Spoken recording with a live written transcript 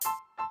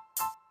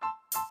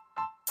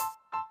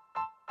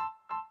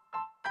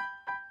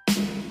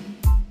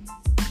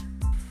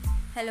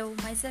Hello,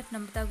 myself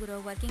Namrata Guru,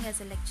 working as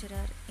a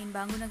lecturer in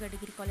Bangunagar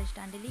Degree College,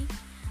 Dandeli.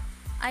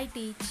 I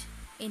teach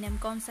in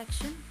MCOM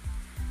section.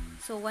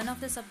 So one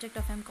of the subject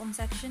of MCOM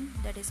section,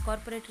 that is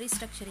corporate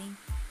restructuring.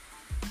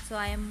 So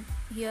I am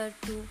here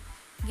to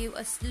give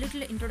a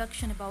little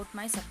introduction about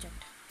my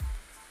subject.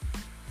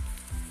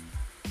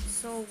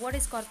 So what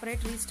is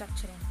corporate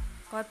restructuring?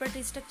 Corporate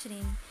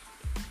restructuring,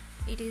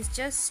 it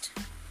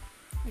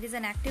is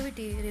an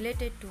activity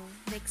related to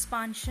the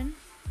expansion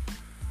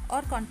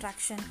or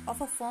contraction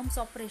of a firm's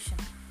operation.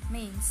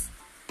 Means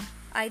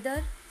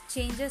either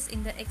changes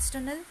in the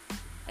external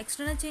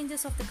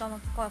changes of the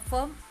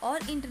firm or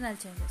internal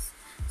changes.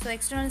 So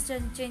external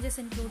changes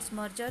includes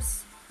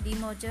mergers,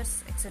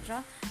 demergers,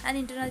 etc., and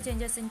internal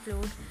changes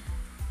include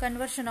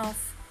conversion of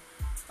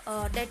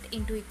debt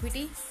into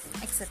equity,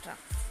 etc.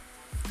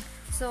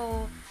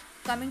 So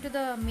coming to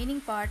the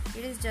meaning part,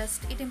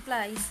 it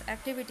implies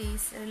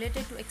activities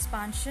related to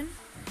expansion,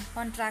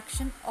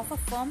 contraction of a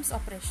firm's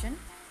operation,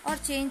 or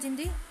change in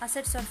the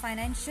assets or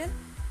financial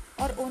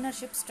or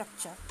ownership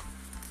structure.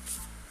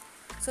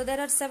 So there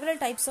are several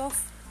types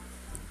of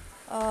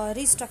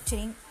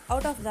restructuring.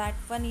 Out of that,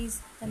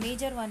 the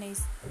major one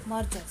is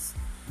mergers.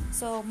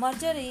 So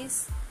merger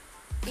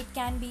it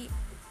can be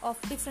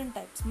of different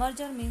types.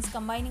 Merger means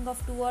combining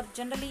of two, or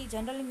generally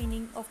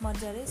meaning of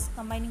merger is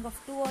combining of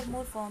two or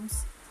more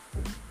firms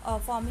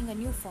forming a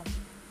new firm.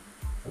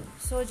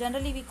 So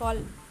generally we call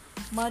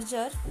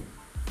merger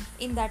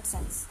in that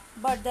sense.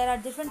 But there are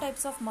different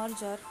types of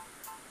merger,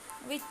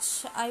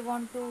 which I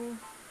want to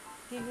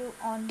give you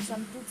on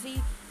some 2-3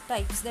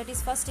 types. That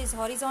is, first is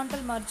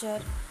horizontal merger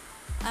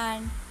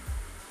and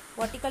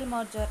vertical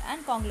merger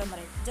and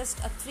conglomerate. Just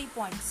 3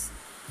 points.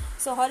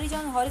 So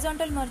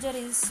horizontal merger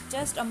is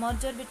just a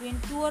merger between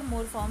two or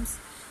more firms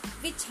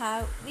which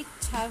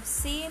have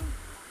same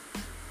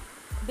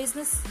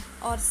business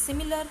or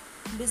similar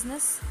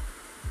business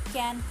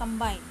can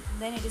combine.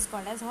 Then it is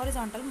called as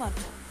horizontal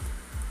merger.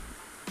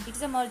 It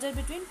is a merger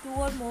between two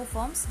or more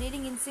firms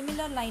dealing in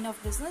similar line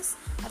of business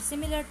or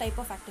similar type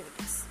of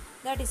activities.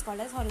 That is called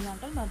as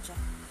horizontal merger.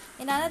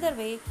 In another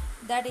way,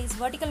 that is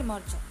vertical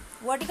merger.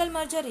 Vertical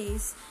merger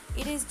is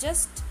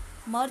just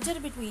merger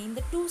between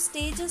the two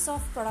stages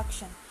of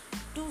production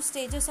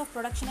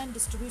and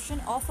distribution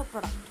of a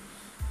product.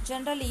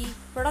 Generally,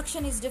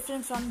 production is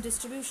different from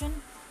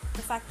distribution.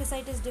 The factory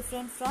site is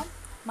different from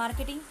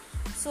marketing.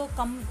 So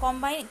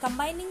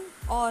combining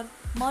or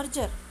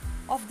merger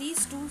of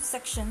these two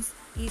sections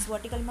is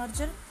vertical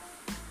merger.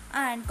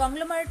 And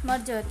conglomerate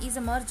merger is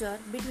a merger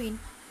between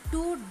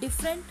two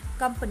different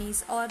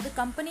companies, or the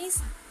companies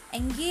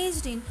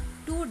engaged in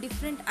two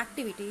different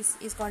activities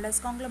is called as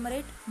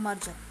conglomerate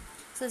merger.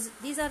 So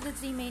these are the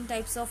 3 main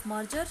types of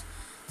merger.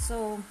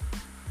 So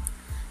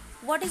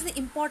what is the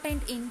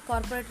important in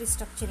corporate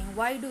restructuring?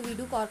 Why do we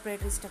do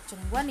corporate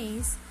restructuring? One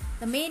is,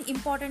 the main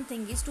important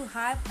thing is to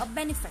have a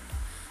benefit.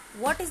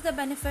 What is the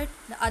benefit?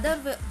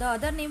 The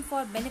other name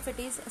for benefit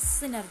is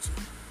synergy.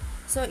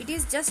 So it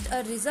is just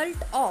a result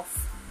of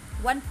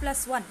 1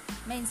 plus 1,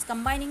 means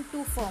combining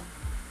two firms.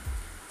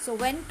 So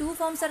when two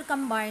firms are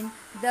combined,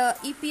 the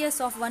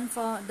EPS of one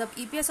firm, the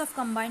EPS of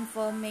combined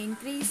firm may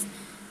increase.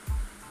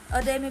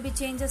 There may be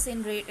changes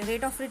in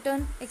rate of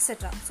return,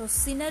 etc. So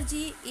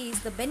synergy is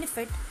the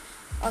benefit,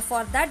 or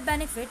for that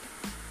benefit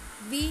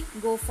we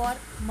go for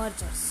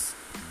mergers.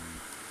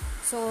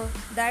 So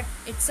that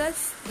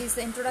itself is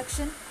the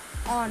introduction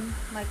on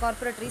my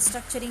corporate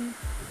restructuring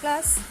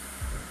class.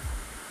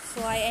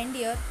 So I end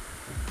here.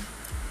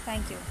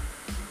 Thank you.